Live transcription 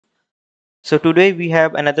So today we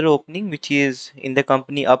have another opening which is in the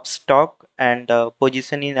company Upstock and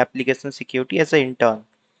position in application security as an intern.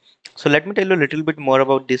 So let me tell you a little bit more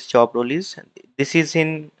about this job role is. This is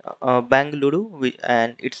in Bangalore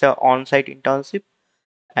and it's an on-site internship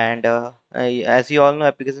and as you all know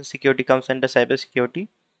application security comes under cybersecurity.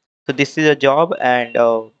 So this is a job and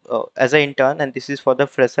as an intern and this is for the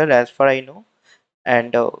fresher as far I know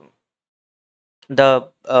and the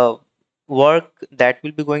work that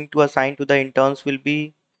will be going to assign to the interns will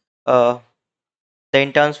be uh,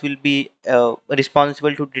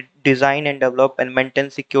 responsible to design and develop and maintain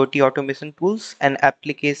security automation tools and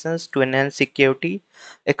applications to enhance security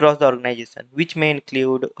across the organization, which may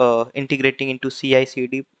include integrating into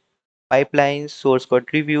CI/CD pipelines, source code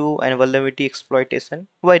review, and vulnerability exploitation,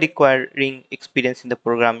 while requiring experience in the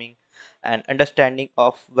programming and understanding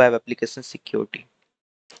of web application security.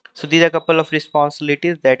 So these are a couple of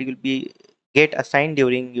responsibilities that you will be get assigned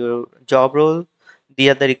during your job role. These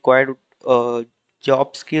are the required uh,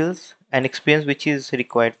 job skills and experience which is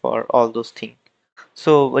required for all those things.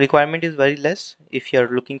 So requirement is very less if you're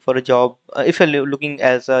looking for a job. If you're looking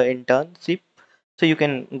as an internship, so you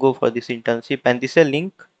can go for this internship. And this is a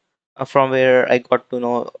link from where I got to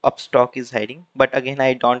know Upstock is hiring. But again,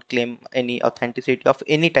 I don't claim any authenticity of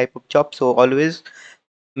any type of job. So always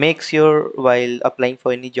make sure while applying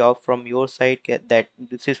for any job from your side get that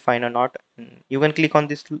this is fine or not. You can click on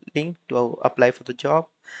this link to apply for the job,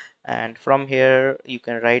 and from here you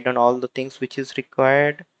can write down all the things which is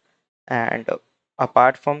required. And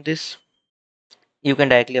apart from this, you can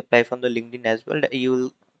directly apply from the LinkedIn as well.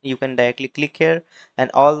 You can directly click here, and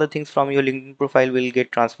all the things from your LinkedIn profile will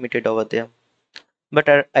get transmitted over there. But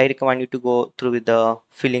I recommend you to go through with the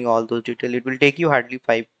filling all those details. It will take you hardly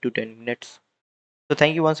 5 to 10 minutes. So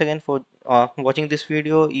thank you once again for watching this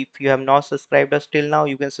video. If you have not subscribed us till now,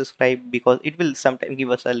 you can subscribe because it will sometimes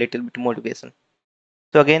give us a little bit motivation.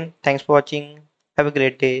 So again, thanks for watching. Have a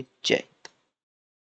great day. Jai.